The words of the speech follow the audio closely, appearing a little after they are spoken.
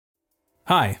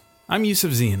Hi, I'm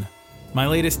Yusuf Zine. My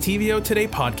latest TVO Today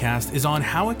podcast is on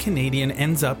how a Canadian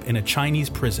ends up in a Chinese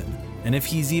prison and if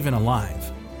he's even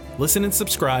alive. Listen and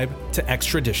subscribe to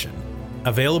Extradition.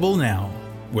 Available now,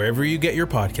 wherever you get your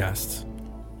podcasts.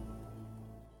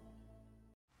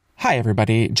 Hi,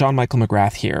 everybody. John Michael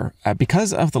McGrath here.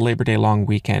 Because of the Labor Day long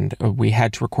weekend, we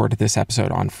had to record this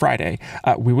episode on Friday.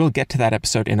 We will get to that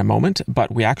episode in a moment,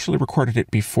 but we actually recorded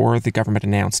it before the government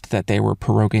announced that they were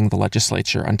proroguing the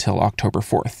legislature until October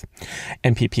 4th.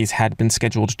 MPPs had been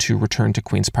scheduled to return to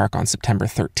Queen's Park on September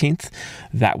 13th.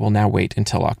 That will now wait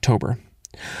until October.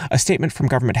 A statement from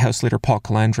Government House Leader Paul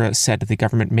Calandra said the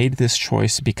government made this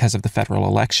choice because of the federal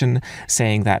election,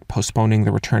 saying that postponing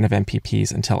the return of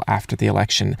MPPs until after the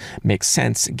election makes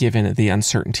sense given the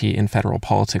uncertainty in federal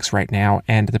politics right now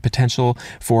and the potential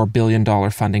for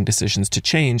billion-dollar funding decisions to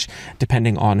change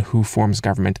depending on who forms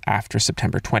government after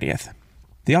September 20th.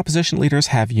 The opposition leaders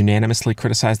have unanimously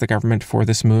criticized the government for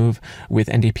this move, with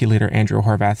NDP leader Andrew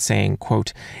Horwath saying,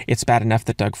 quote, "It's bad enough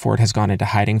that Doug Ford has gone into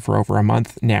hiding for over a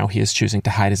month. Now he is choosing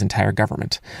to hide his entire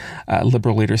government."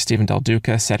 Liberal leader Stephen Del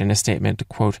Duca said in a statement,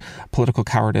 quote, "Political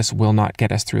cowardice will not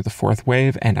get us through the fourth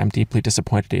wave, and I'm deeply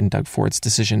disappointed in Doug Ford's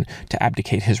decision to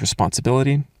abdicate his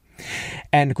responsibility."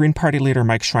 And Green Party leader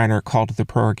Mike Schreiner called the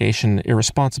prorogation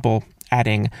irresponsible,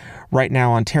 adding, "Right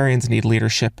now, Ontarians need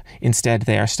leadership. Instead,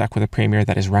 they are stuck with a premier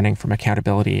that is running from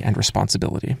accountability and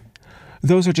responsibility."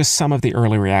 Those are just some of the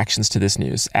early reactions to this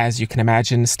news. As you can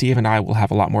imagine, Steve and I will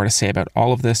have a lot more to say about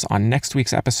all of this on next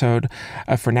week's episode.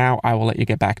 For now, I will let you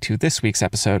get back to this week's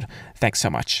episode. Thanks so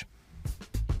much.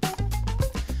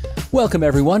 Welcome,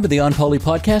 everyone, to the On Poly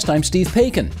podcast. I'm Steve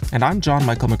Paikin. And I'm John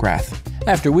Michael McGrath.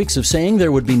 After weeks of saying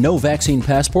there would be no vaccine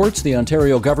passports, the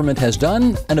Ontario government has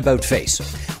done an about-face.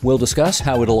 We'll discuss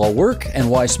how it'll all work and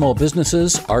why small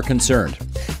businesses are concerned.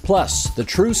 Plus, the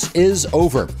truce is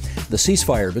over. The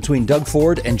ceasefire between Doug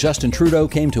Ford and Justin Trudeau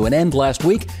came to an end last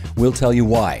week. We'll tell you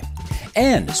why.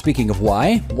 And speaking of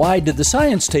why did the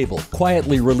Science Table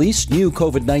quietly release new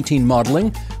COVID-19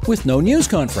 modeling with no news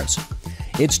conference?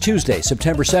 It's Tuesday,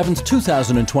 September 7th,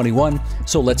 2021,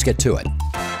 so let's get to it.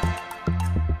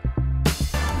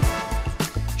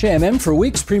 JMM, for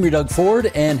weeks, Premier Doug Ford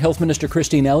and Health Minister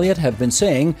Christine Elliott have been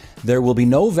saying there will be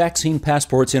no vaccine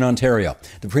passports in Ontario.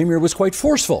 The Premier was quite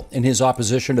forceful in his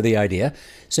opposition to the idea,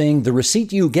 saying the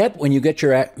receipt you get when you get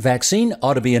your vaccine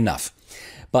ought to be enough.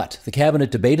 But the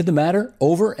Cabinet debated the matter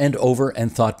over and over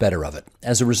and thought better of it.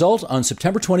 As a result, on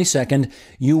September 22nd,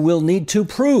 you will need to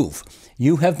prove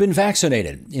you have been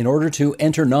vaccinated in order to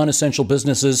enter non-essential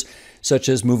businesses such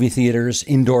as movie theaters,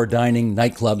 indoor dining,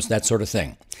 nightclubs, that sort of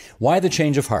thing. Why the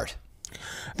change of heart?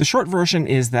 The short version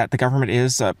is that the government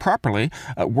is properly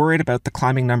worried about the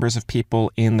climbing numbers of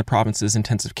people in the province's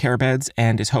intensive care beds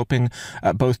and is hoping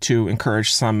both to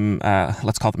encourage some,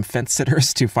 let's call them fence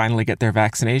sitters, to finally get their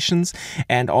vaccinations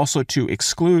and also to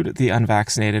exclude the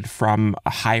unvaccinated from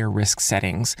higher risk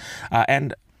settings.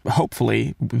 And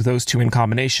hopefully, those two in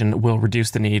combination will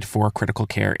reduce the need for critical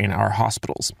care in our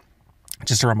hospitals.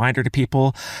 Just a reminder to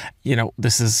people,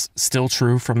 this is still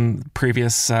true from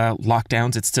previous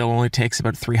lockdowns. It still only takes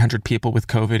about 300 people with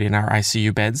COVID in our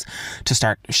ICU beds to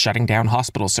start shutting down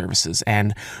hospital services.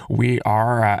 And we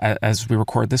are, as we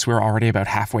record this, we're already about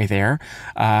halfway there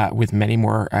with many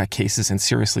more cases and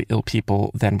seriously ill people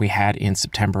than we had in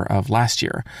September of last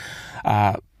year.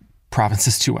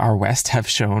 Provinces to our west have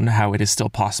shown how it is still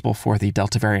possible for the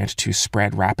Delta variant to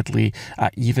spread rapidly,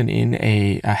 even in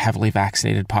a heavily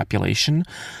vaccinated population.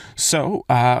 So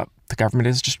the government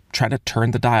is just trying to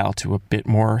turn the dial to a bit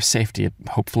more safety,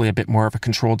 hopefully a bit more of a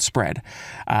controlled spread.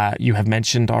 You have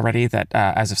mentioned already that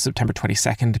as of September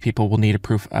 22nd, people will need a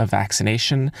proof of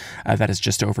vaccination. That is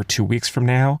just over 2 weeks from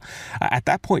now. At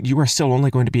that point, you are still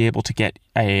only going to be able to get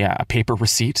a paper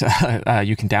receipt.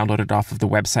 You can download it off of the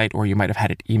website, or you might have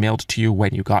had it emailed to you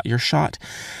when you got your shot.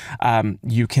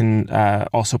 You can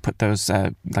also put those,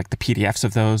 like the PDFs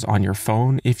of those, on your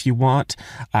phone if you want.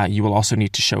 You will also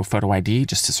need to show photo ID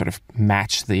just to sort of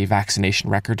match the vaccination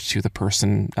record to the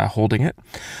person holding it.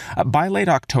 By late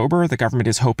October, the government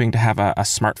is hoping to have a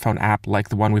smartphone app like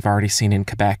the one we've already seen in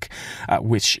Quebec,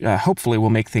 which hopefully will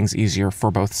make things easier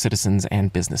for both citizens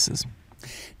and businesses.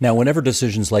 Now, whenever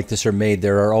decisions like this are made,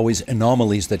 there are always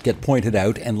anomalies that get pointed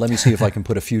out, and let me see if I can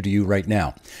put a few to you right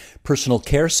now. Personal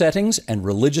care settings and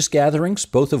religious gatherings,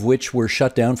 both of which were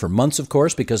shut down for months, of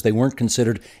course, because they weren't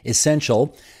considered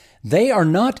essential. They are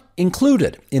not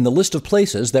included in the list of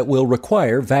places that will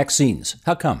require vaccines.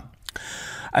 How come?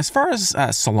 As far as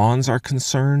salons are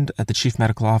concerned, the chief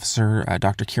medical officer,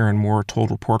 Dr. Kieran Moore,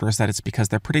 told reporters that it's because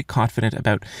they're pretty confident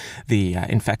about the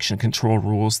infection control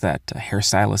rules that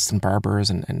hairstylists and barbers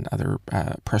and other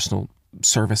personal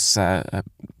service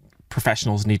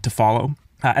professionals need to follow.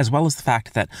 As well as the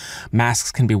fact that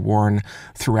masks can be worn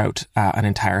throughout an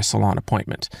entire salon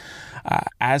appointment.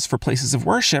 As for places of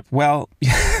worship, well,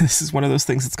 this is one of those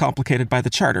things that's complicated by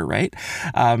the charter, right?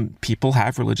 People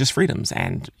have religious freedoms,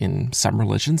 and in some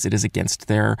religions, it is against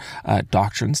their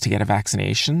doctrines to get a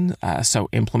vaccination. So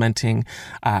implementing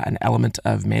an element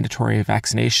of mandatory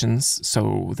vaccinations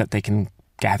so that they can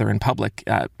gather in public,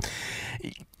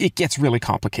 it gets really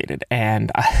complicated.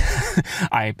 And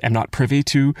I am not privy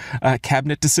to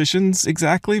cabinet decisions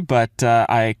exactly, but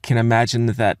I can imagine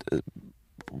that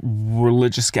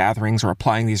religious gatherings or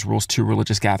applying these rules to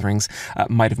religious gatherings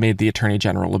might have made the Attorney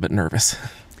General a bit nervous.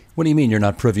 What do you mean you're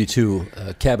not privy to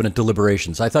cabinet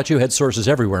deliberations? I thought you had sources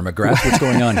everywhere, McGrath. What's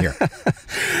going on here?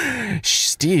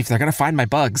 Steve, they're going to find my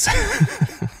bugs.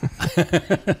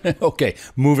 Okay,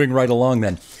 moving right along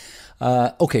then.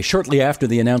 Shortly after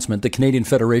the announcement, the Canadian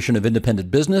Federation of Independent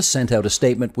Business sent out a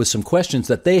statement with some questions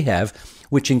that they have,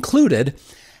 which included,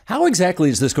 how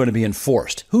exactly is this going to be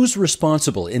enforced? Who's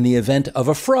responsible in the event of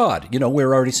a fraud? You know,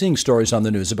 we're already seeing stories on the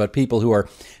news about people who are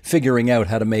figuring out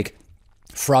how to make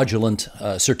fraudulent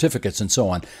certificates and so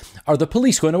on. Are the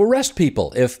police going to arrest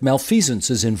people if malfeasance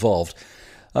is involved?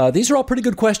 These are all pretty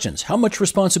good questions. How much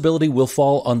responsibility will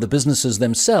fall on the businesses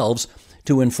themselves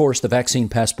to enforce the vaccine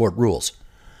passport rules?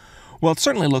 Well, it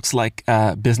certainly looks like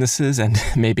businesses and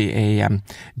maybe a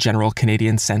general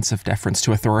Canadian sense of deference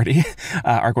to authority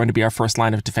are going to be our first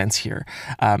line of defense here.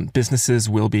 Businesses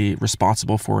will be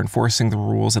responsible for enforcing the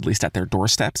rules, at least at their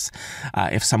doorsteps.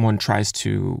 If someone tries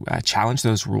to challenge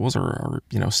those rules or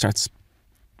starts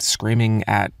screaming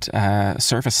at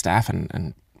service staff,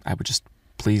 and I would just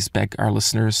please beg our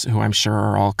listeners, who I'm sure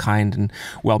are all kind and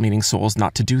well-meaning souls,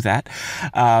 not to do that.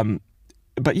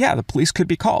 But yeah, the police could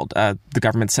be called. The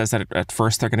government says that at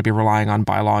first they're going to be relying on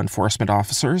bylaw enforcement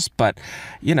officers, but,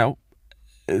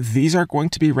 these are going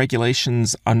to be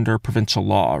regulations under provincial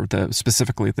law, or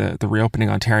specifically the Reopening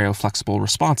Ontario Flexible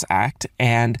Response Act,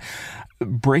 and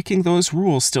breaking those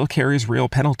rules still carries real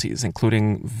penalties,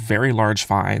 including very large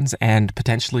fines and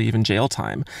potentially even jail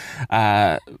time.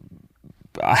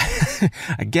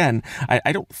 Again,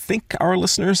 I don't think our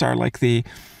listeners are like the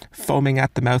foaming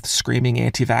at the mouth, screaming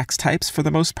anti-vax types for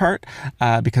the most part,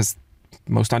 because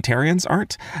most Ontarians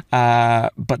aren't.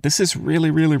 But this is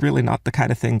really, really, really not the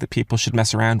kind of thing that people should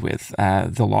mess around with.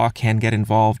 The law can get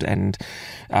involved, and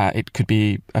it could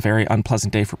be a very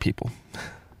unpleasant day for people.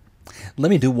 Let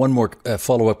me do one more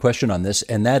follow-up question on this,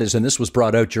 and that is, and this was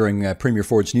brought out during Premier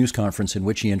Ford's news conference in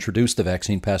which he introduced the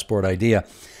vaccine passport idea.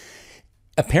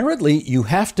 Apparently, you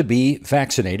have to be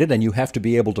vaccinated and you have to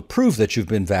be able to prove that you've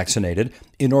been vaccinated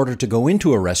in order to go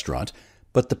into a restaurant,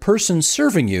 but the person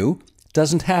serving you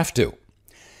doesn't have to.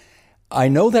 I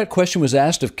know that question was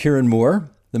asked of Kieran Moore,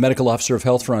 the Medical Officer of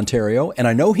Health for Ontario, and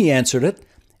I know he answered it,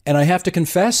 and I have to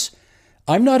confess,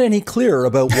 I'm not any clearer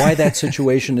about why that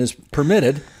situation is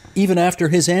permitted, even after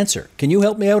his answer. Can you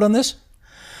help me out on this?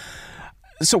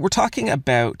 So we're talking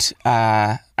about,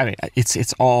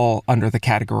 it's all under the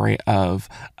category of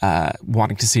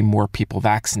wanting to see more people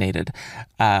vaccinated.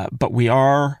 But we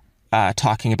are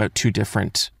talking about two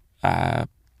different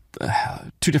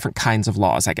kinds of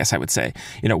laws, I guess I would say.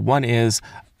 One is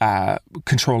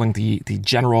controlling the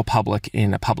general public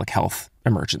in a public health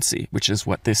emergency, which is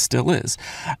what this still is.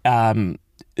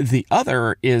 The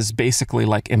other is basically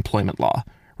like employment law,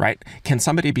 right? Can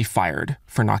somebody be fired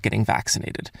for not getting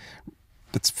vaccinated?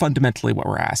 That's fundamentally what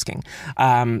we're asking.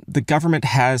 The government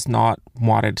has not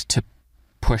wanted to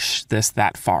push this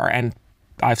that far. And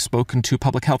I've spoken to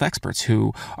public health experts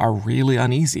who are really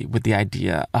uneasy with the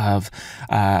idea of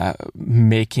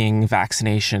making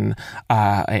vaccination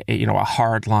a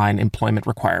hardline employment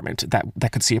requirement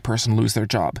that could see a person lose their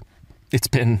job. It's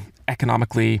been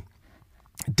economically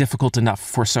difficult enough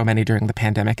for so many during the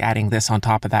pandemic. Adding this on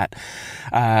top of that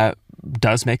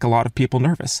does make a lot of people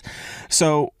nervous.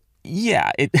 So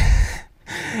yeah,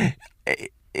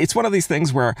 it's one of these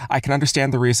things where I can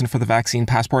understand the reason for the vaccine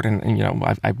passport, and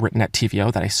I've written at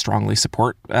TVO that I strongly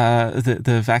support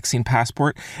the vaccine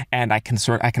passport, and I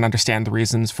can understand the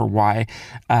reasons for why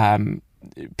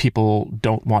people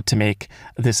don't want to make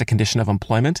this a condition of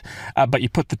employment. But you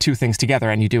put the two things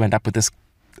together, and you do end up with this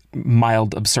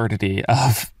mild absurdity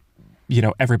of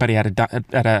everybody at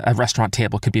a restaurant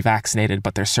table could be vaccinated,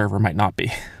 but their server might not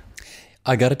be.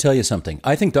 I got to tell you something.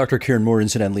 I think Dr. Kieran Moore,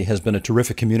 incidentally, has been a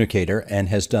terrific communicator and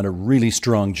has done a really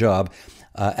strong job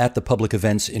at the public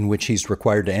events in which he's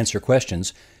required to answer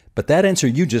questions. But that answer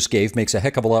you just gave makes a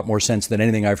heck of a lot more sense than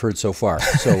anything I've heard so far.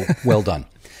 So well done.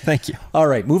 Thank you. All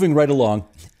right, moving right along.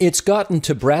 It's gotten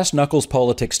to brass knuckles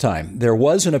politics time. There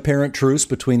was an apparent truce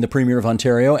between the Premier of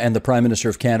Ontario and the Prime Minister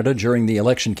of Canada during the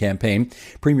election campaign.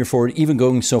 Premier Ford even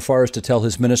going so far as to tell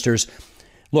his ministers,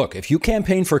 look, if you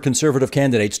campaign for Conservative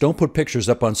candidates, don't put pictures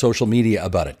up on social media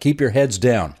about it. Keep your heads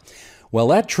down. Well,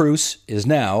 that truce is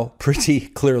now pretty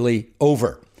clearly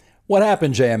over. What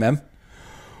happened, JMM?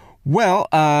 Well,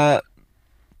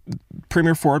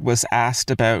 Premier Ford was asked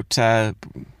about...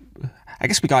 I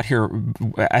guess we got here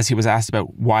as he was asked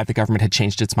about why the government had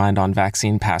changed its mind on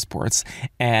vaccine passports.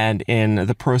 And in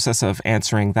the process of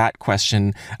answering that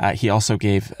question, he also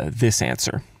gave this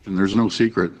answer. And there's no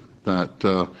secret that,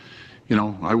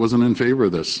 I wasn't in favor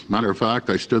of this. Matter of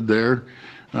fact, I stood there,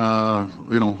 a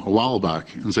while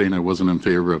back and saying I wasn't in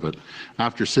favor of it.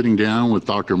 After sitting down with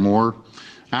Dr. Moore,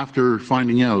 after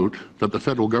finding out that the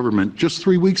federal government just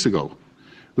 3 weeks ago,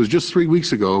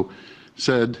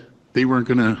 said they weren't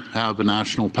going to have a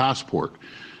national passport.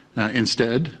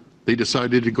 Instead, they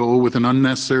decided to go with an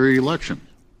unnecessary election.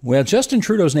 Well, Justin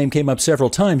Trudeau's name came up several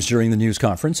times during the news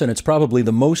conference, and it's probably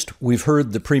the most we've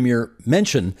heard the Premier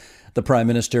mention the Prime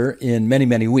Minister in many,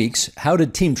 many weeks. How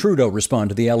did Team Trudeau respond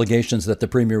to the allegations that the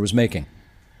Premier was making?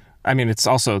 I mean, it's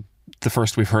also the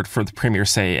first we've heard for the Premier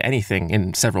say anything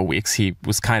in several weeks. He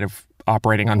was kind of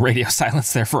operating on radio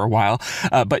silence there for a while.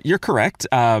 But you're correct.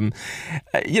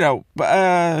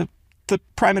 The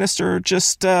Prime Minister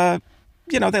just, they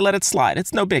let it slide.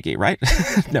 It's no biggie, right?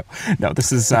 No,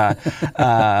 this is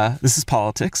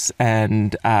politics.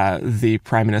 And the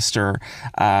Prime Minister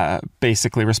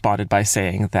basically responded by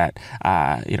saying that,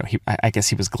 I guess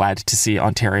he was glad to see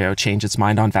Ontario change its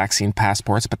mind on vaccine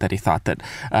passports, but that he thought that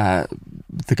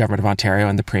the government of Ontario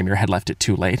and the Premier had left it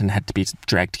too late and had to be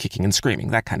dragged kicking and screaming,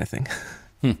 that kind of thing.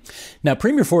 Now,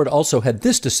 Premier Ford also had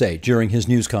this to say during his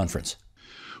news conference.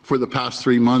 For the past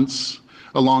 3 months,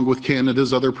 along with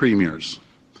Canada's other premiers,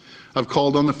 I've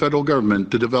called on the federal government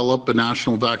to develop a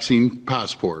national vaccine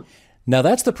passport. Now,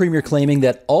 that's the Premier claiming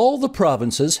that all the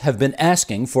provinces have been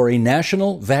asking for a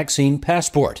national vaccine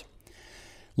passport.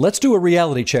 Let's do a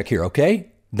reality check here,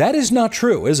 okay? That is not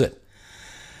true, is it?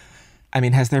 I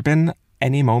mean, has there been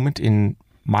any moment in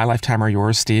my lifetime or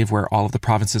yours, Steve, where all of the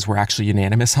provinces were actually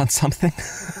unanimous on something?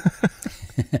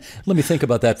 Let me think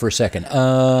about that for a second.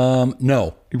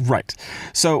 No. Right.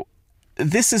 So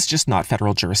this is just not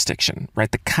federal jurisdiction,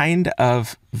 right? The kind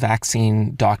of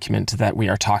vaccine document that we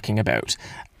are talking about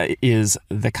is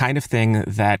the kind of thing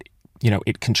that,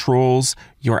 it controls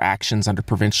your actions under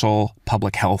provincial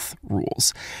public health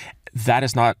rules. That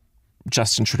is not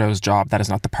Justin Trudeau's job. That is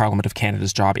not the Parliament of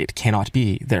Canada's job. It cannot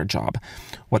be their job.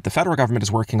 What the federal government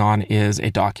is working on is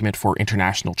a document for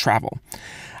international travel.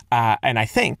 And I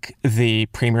think the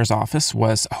Premier's office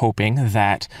was hoping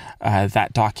that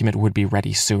that document would be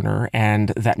ready sooner and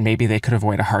that maybe they could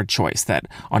avoid a hard choice, that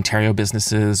Ontario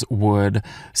businesses would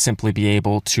simply be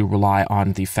able to rely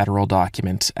on the federal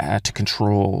document to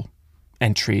control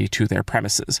entry to their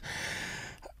premises.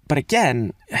 But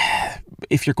again,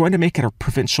 if you're going to make it a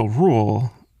provincial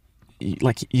rule,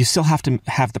 you still have to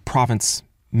have the province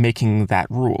making that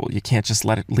rule. You can't just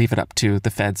leave it up to the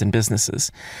feds and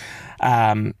businesses.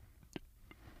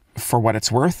 For what it's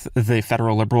worth, the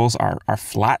federal Liberals are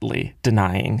flatly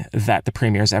denying that the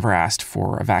Premier's ever asked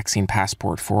for a vaccine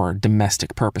passport for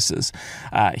domestic purposes.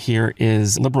 Here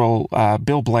is Liberal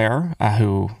Bill Blair,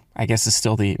 who I guess is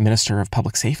still the Minister of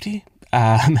Public Safety.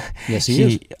 Yes, he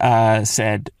is.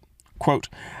 Said, quote,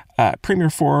 Premier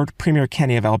Ford, Premier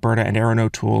Kenney of Alberta, and Erin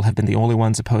O'Toole have been the only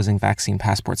ones opposing vaccine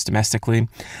passports domestically.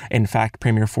 In fact,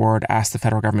 Premier Ford asked the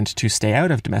federal government to stay out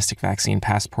of domestic vaccine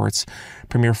passports.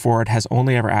 Premier Ford has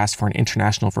only ever asked for an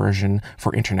international version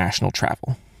for international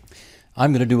travel.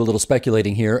 I'm going to do a little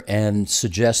speculating here and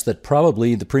suggest that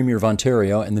probably the Premier of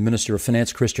Ontario and the Minister of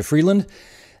Finance, Chrystia Freeland,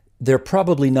 they're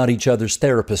probably not each other's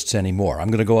therapists anymore. I'm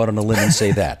going to go out on a limb and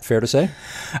say that. Fair to say?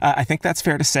 I think that's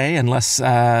fair to say, unless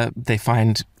they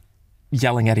find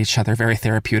yelling at each other very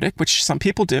therapeutic, which some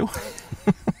people do.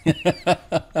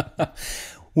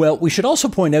 Well, we should also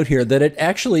point out here that it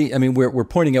actually, we're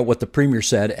pointing out what the Premier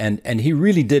said, and he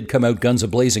really did come out guns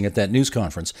a-blazing at that news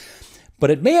conference.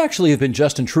 But it may actually have been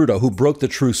Justin Trudeau who broke the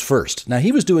truce first. Now,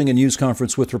 he was doing a news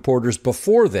conference with reporters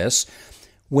before this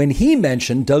when he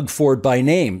mentioned Doug Ford by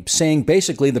name, saying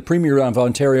basically the Premier of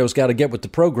Ontario's got to get with the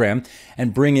program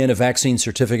and bring in a vaccine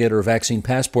certificate or a vaccine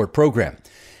passport program.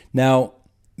 Now,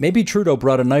 maybe Trudeau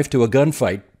brought a knife to a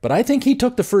gunfight, but I think he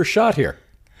took the first shot here.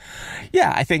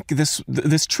 Yeah, I think this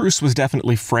truce was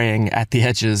definitely fraying at the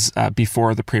edges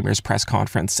before the Premier's press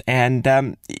conference. And,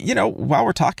 while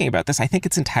we're talking about this, I think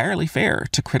it's entirely fair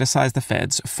to criticize the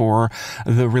feds for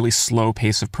the really slow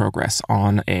pace of progress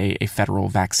on a federal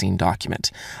vaccine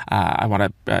document. I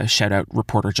want to shout out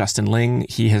reporter Justin Ling.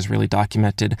 He has really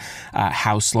documented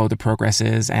how slow the progress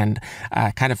is and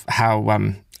kind of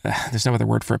how... there's no other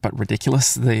word for it, but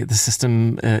ridiculous the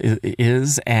system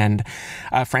is, and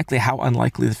frankly, how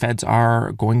unlikely the feds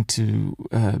are going to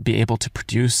be able to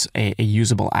produce a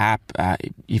usable app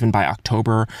even by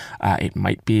October. It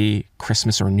might be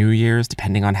Christmas or New Year's,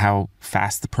 depending on how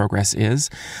fast the progress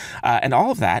is. And all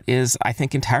of that is, I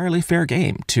think, entirely fair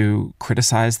game to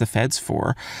criticize the feds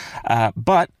for.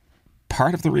 But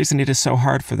part of the reason it is so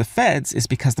hard for the feds is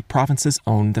because the provinces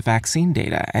own the vaccine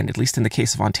data. And at least in the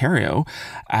case of Ontario,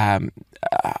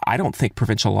 I don't think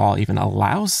provincial law even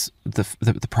allows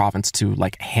the province to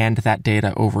hand that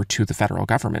data over to the federal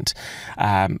government.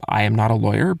 I am not a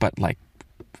lawyer, but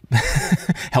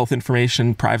health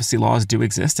information privacy laws do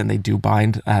exist, and they do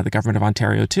bind the government of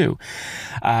Ontario too.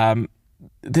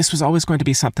 This was always going to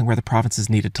be something where the provinces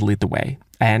needed to lead the way.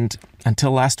 And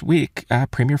until last week,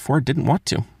 Premier Ford didn't want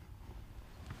to.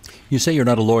 You say you're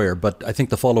not a lawyer, but I think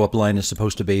the follow-up line is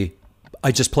supposed to be,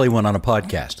 I just play one on a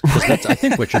podcast. Because that's, I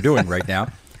think, what you're doing right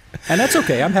now. And that's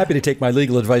okay. I'm happy to take my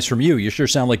legal advice from you. You sure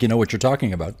sound like you know what you're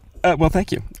talking about. Well,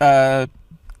 thank you.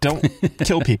 Don't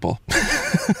kill people.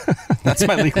 That's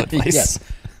my legal advice. Yes.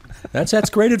 That's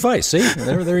great advice. See,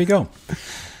 there you go.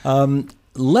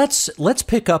 Let's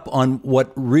pick up on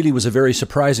what really was a very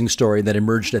surprising story that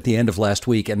emerged at the end of last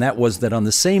week, and that was that on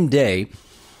the same day,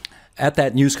 at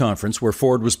that news conference where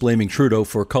Ford was blaming Trudeau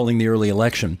for calling the early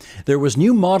election, there was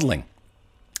new modeling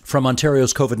from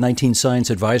Ontario's COVID-19 Science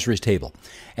Advisory Table.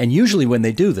 And usually when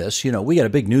they do this, we got a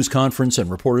big news conference and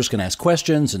reporters can ask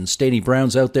questions and Stacey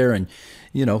Brown's out there and,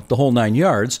 the whole 9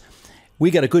 yards.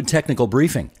 We got a good technical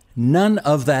briefing. None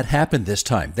of that happened this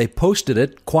time. They posted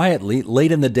it quietly,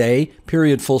 late in the day,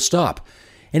 period, full stop.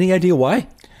 Any idea why?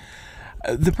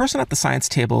 The person at the science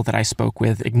table that I spoke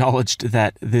with acknowledged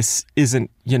that this isn't,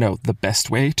 the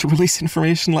best way to release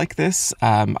information like this.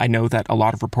 I know that a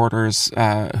lot of reporters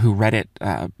who read it,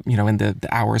 in the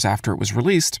hours after it was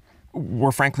released,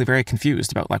 were frankly very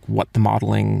confused about what the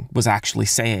modeling was actually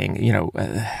saying.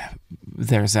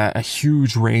 There's a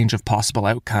huge range of possible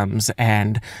outcomes,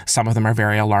 and some of them are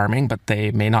very alarming, but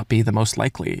they may not be the most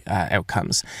likely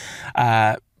outcomes.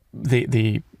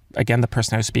 Again, the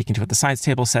person I was speaking to at the science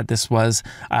table said this was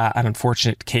an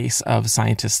unfortunate case of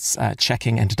scientists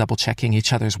checking and double-checking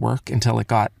each other's work until it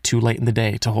got too late in the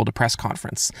day to hold a press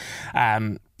conference.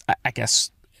 I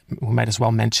guess we might as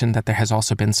well mention that there has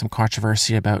also been some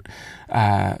controversy about,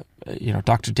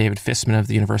 Dr. David Fisman of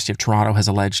the University of Toronto has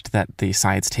alleged that the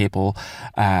science table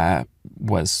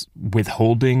was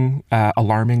withholding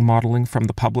alarming modeling from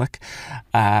the public.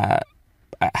 I'm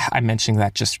mentioning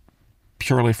that just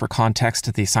purely for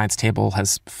context. The science table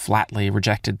has flatly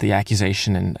rejected the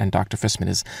accusation, and Dr.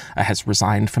 Fisman has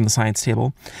resigned from the science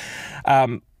table.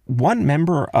 One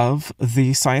member of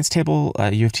the science table,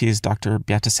 U of T's Dr.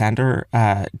 Beate Sander,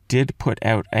 did put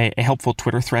out a helpful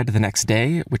Twitter thread the next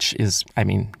day, which is,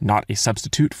 not a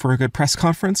substitute for a good press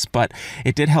conference, but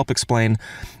it did help explain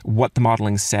what the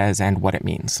modeling says and what it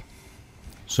means.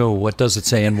 So what does it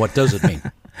say and what does it mean?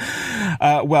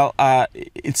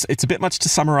 It's a bit much to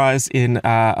summarize in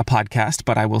a podcast,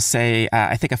 but I will say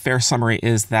I think a fair summary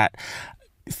is that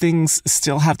things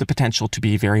still have the potential to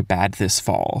be very bad this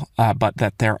fall, but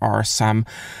that there are some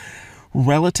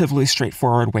relatively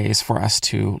straightforward ways for us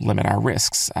to limit our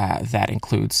risks. That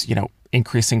includes,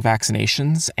 increasing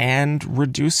vaccinations and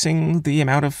reducing the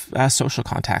amount of social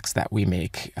contacts that we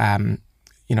make.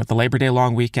 The Labor Day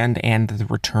long weekend and the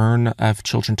return of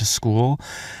children to school,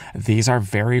 these are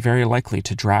very, very likely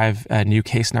to drive new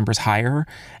case numbers higher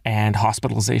and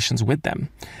hospitalizations with them.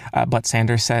 But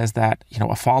Sanders says that,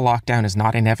 a fall lockdown is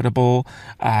not inevitable.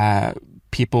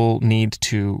 People need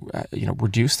to,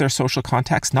 reduce their social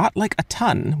contacts, not like a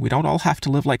ton. We don't all have to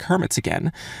live like hermits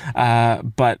again.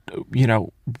 But,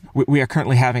 we are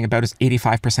currently having about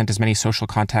 85% as many social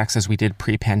contacts as we did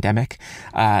pre-pandemic.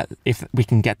 If we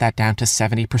can get that down to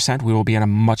 70%, we will be in a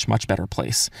much, much better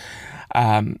place.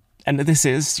 And this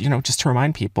is, just to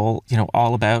remind people,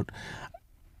 all about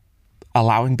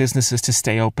allowing businesses to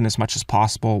stay open as much as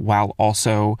possible while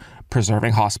also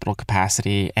preserving hospital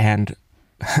capacity. And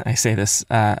I say this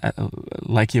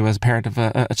like you as a parent of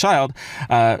a child,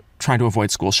 trying to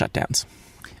avoid school shutdowns.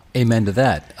 Amen to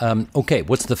that. Okay,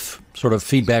 what's the sort of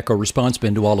feedback or response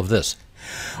been to all of this?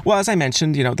 Well, as I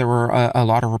mentioned, there were a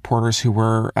lot of reporters who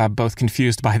were both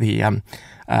confused by the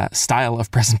style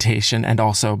of presentation and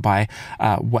also by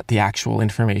what the actual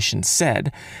information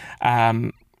said.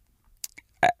 I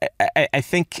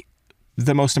think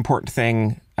the most important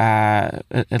thing,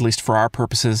 at least for our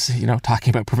purposes, talking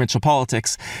about provincial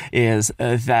politics, is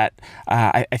that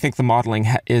I think the modeling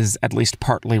is at least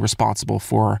partly responsible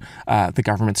for the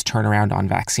government's turnaround on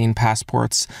vaccine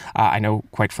passports. I know,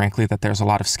 quite frankly, that there's a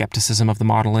lot of skepticism of the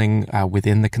modeling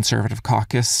within the Conservative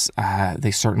caucus.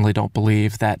 They certainly don't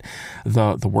believe that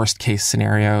the worst case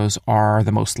scenarios are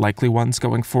the most likely ones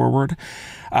going forward.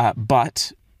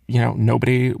 But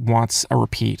nobody wants a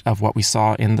repeat of what we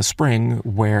saw in the spring,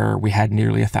 where we had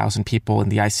nearly 1,000 people in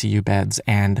the ICU beds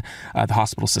and the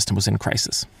hospital system was in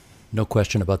crisis. No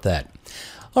question about that.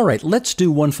 All right, let's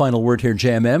do one final word here,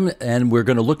 JMM, and we're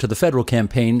going to look to the federal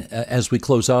campaign as we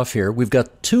close off here. We've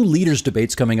got 2 leaders'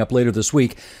 debates coming up later this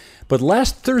week. But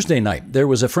last Thursday night, there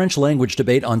was a French language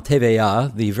debate on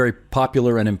TVA, the very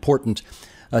popular and important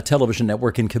television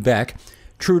network in Quebec.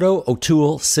 Trudeau,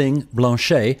 O'Toole, Singh,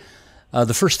 Blanchet.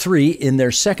 The first 3 in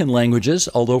their second languages,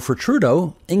 although for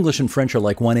Trudeau, English and French are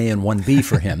like 1A and 1B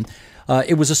for him.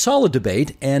 It was a solid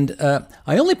debate, and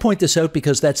I only point this out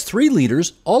because that's 3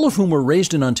 leaders, all of whom were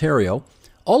raised in Ontario,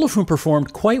 all of whom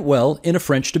performed quite well in a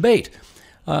French debate.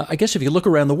 I guess if you look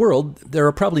around the world, there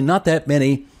are probably not that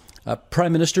many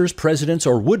prime ministers, presidents,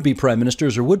 or would-be prime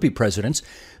ministers or would-be presidents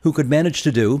who could manage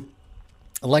to do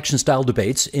election-style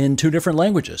debates in 2 different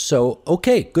languages. So,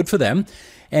 okay, good for them.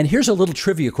 And here's a little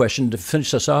trivia question to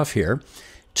finish us off here.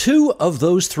 2 of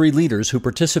those 3 leaders who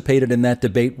participated in that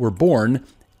debate were born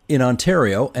in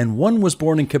Ontario, and 1 was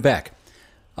born in Quebec.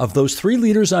 Of those 3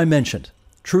 leaders I mentioned,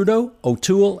 Trudeau,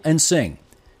 O'Toole, and Singh,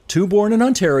 2 born in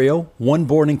Ontario, 1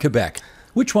 born in Quebec.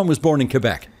 Which one was born in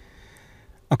Quebec?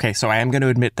 Okay, so I am going to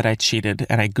admit that I cheated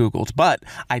and I Googled, but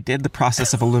I did the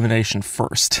process of elimination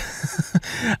first.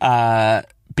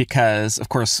 Because, of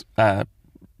course,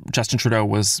 Justin Trudeau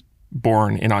was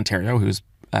born in Ontario, who's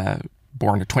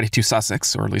born at 22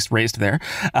 Sussex, or at least raised there.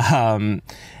 Yeah,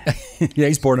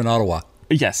 he's born in Ottawa.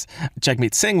 Yes.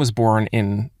 Jagmeet Singh was born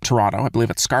in Toronto, I believe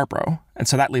at Scarborough. And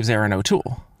so that leaves Aaron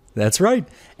O'Toole. That's right.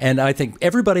 And I think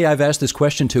everybody I've asked this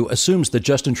question to assumes that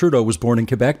Justin Trudeau was born in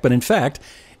Quebec, but in fact,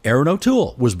 Aaron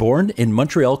O'Toole was born in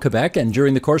Montreal, Quebec, and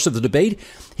during the course of the debate,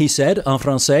 he said en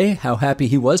français how happy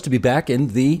he was to be back in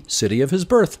the city of his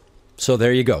birth. So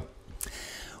there you go.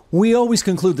 We always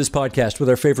conclude this podcast with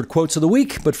our favorite quotes of the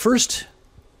week, but first,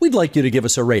 we'd like you to give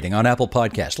us a rating on Apple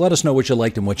Podcasts. Let us know what you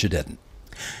liked and what you didn't.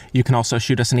 You can also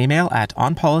shoot us an email at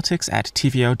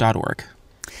onpolitics@tvo.org.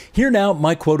 Here now,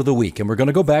 my quote of the week, and we're going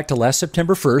to go back to last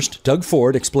September 1st, Doug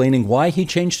Ford explaining why he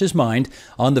changed his mind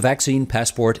on the vaccine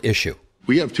passport issue.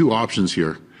 We have 2 options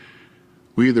here.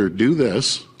 We either do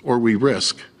this or we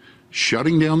risk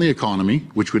shutting down the economy,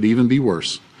 which would even be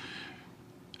worse,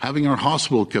 having our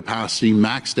hospital capacity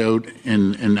maxed out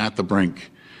and at the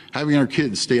brink, having our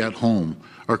kids stay at home,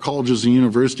 our colleges and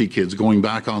university kids going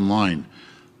back online.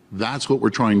 That's what we're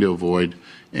trying to avoid.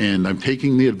 And I'm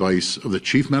taking the advice of the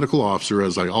chief medical officer,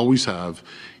 as I always have,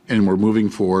 and we're moving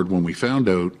forward when we found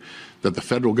out that the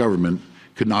federal government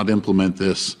could not implement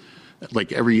this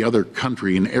like every other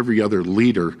country and every other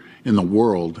leader in the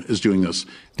world is doing this.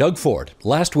 Doug Ford,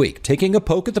 last week, taking a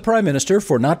poke at the Prime Minister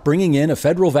for not bringing in a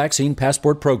federal vaccine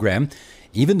passport program,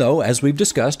 even though, as we've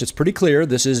discussed, it's pretty clear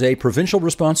this is a provincial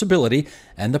responsibility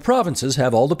and the provinces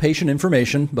have all the patient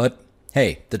information, but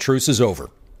hey, the truce is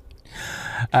over.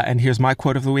 And here's my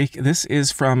quote of the week. This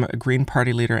is from Green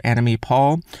Party leader Annamie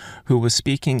Paul, who was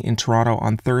speaking in Toronto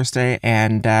on Thursday.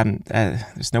 And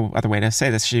there's no other way to say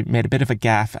this. She made a bit of a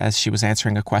gaffe as she was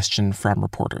answering a question from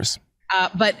reporters.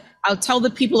 But I'll tell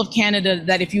the people of Canada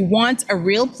that if you want a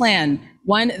real plan,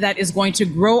 one that is going to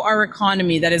grow our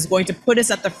economy, that is going to put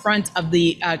us at the front of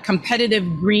the competitive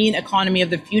green economy of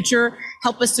the future,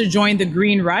 help us to join the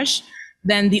green rush,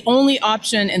 then the only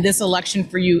option in this election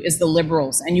for you is the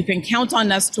Liberals. And you can count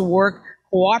on us to work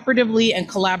cooperatively and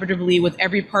collaboratively with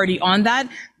every party on that.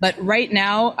 But right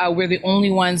now, we're the only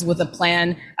ones with a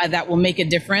plan that will make a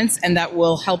difference and that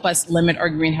will help us limit our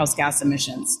greenhouse gas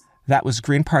emissions. That was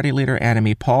Green Party leader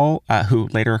Annamie Paul, who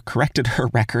later corrected her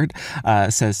record,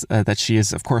 says that she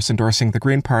is, of course, endorsing the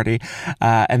Green Party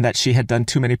and that she had done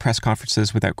too many press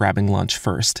conferences without grabbing lunch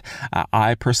first.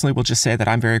 I personally will just say that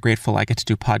I'm very grateful I get to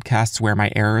do podcasts where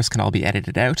my errors can all be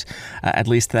edited out. At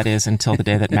least that is until the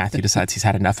day that Matthew decides he's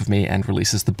had enough of me and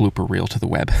releases the blooper reel to the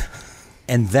web.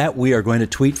 and that we are going to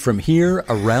tweet from here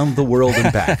around the world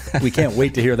and back. We can't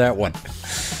wait to hear that one.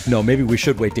 No, maybe we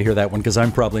should wait to hear that one because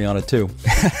I'm probably on it too.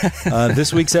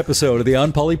 This week's episode of the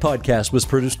On Poly podcast was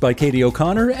produced by Katie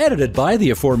O'Connor, edited by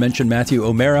the aforementioned Matthew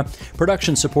O'Meara,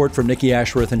 production support from Nikki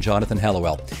Ashworth and Jonathan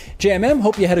Hallowell. JMM,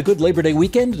 hope you had a good Labor Day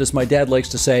weekend. As my dad likes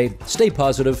to say, stay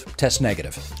positive, test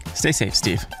negative. Stay safe,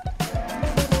 Steve.